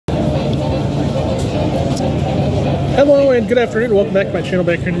Hello and good afternoon. Welcome back to my channel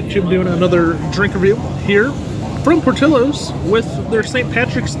back here on YouTube, doing another drink review here from Portillo's with their St.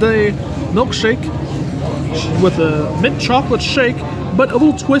 Patrick's Day milkshake with a mint chocolate shake, but a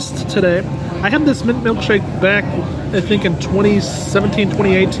little twist today. I had this mint milkshake back, I think in 2017,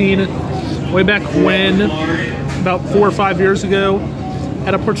 2018, way back when, about 4 or 5 years ago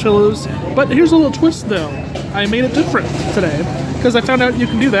at a Portillo's. But here's a little twist though. I made it different today because I found out you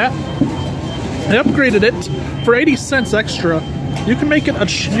can do that. I upgraded it for 80 cents extra. You can make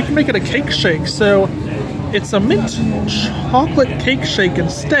it a cake shake. So it's a mint chocolate cake shake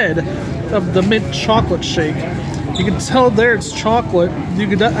instead of the mint chocolate shake. You can tell there it's chocolate.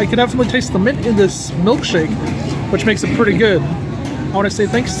 I can definitely taste the mint in this milkshake, which makes it pretty good. I want to say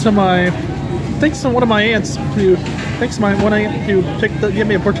thanks to one of my aunts who gave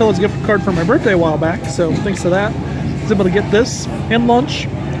me a Portillo's gift card for my birthday a while back. So thanks to that, I was able to get this and lunch.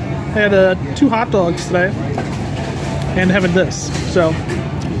 I had 2 hot dogs today and having this. So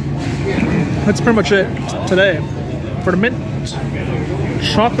that's pretty much it today. For the mint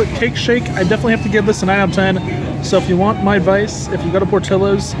chocolate cake shake, I definitely have to give this an 9 out of 10. So if you want my advice, if you go to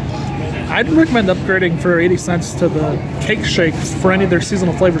Portillo's, I'd recommend upgrading for 80 cents to the cake shake for any of their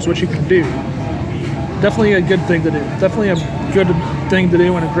seasonal flavors, which you can do. Definitely a good thing to do. Definitely a good thing to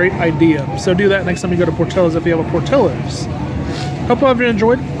do and a great idea. So do that next time you go to Portillo's if you have a Portillo's. Hope all of you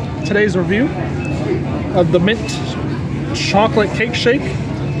enjoyed today's review of the mint chocolate cake shake.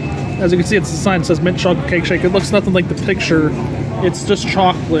 As you can see, it's the sign that says mint chocolate cake shake. It looks nothing like the picture. It's just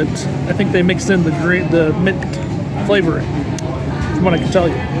chocolate. I think they mixed in the mint flavoring, from what I can tell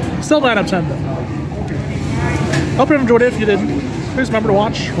you. Still 9 out of 10 though. Hope you enjoyed it. If you did, please remember to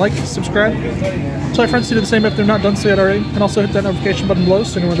watch, like, subscribe. Tell your friends to do the same if they're not done so yet already. And also hit that notification button below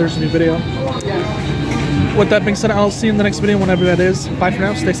so you know when there's a new video. With that being said, I'll see you in the next video whenever that is. Bye for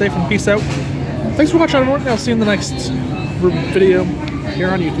now, stay safe, and peace out. Thanks for watching, everyone. I'll see you in the next video here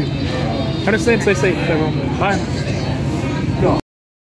on YouTube. Understand, stay safe, everyone. Bye.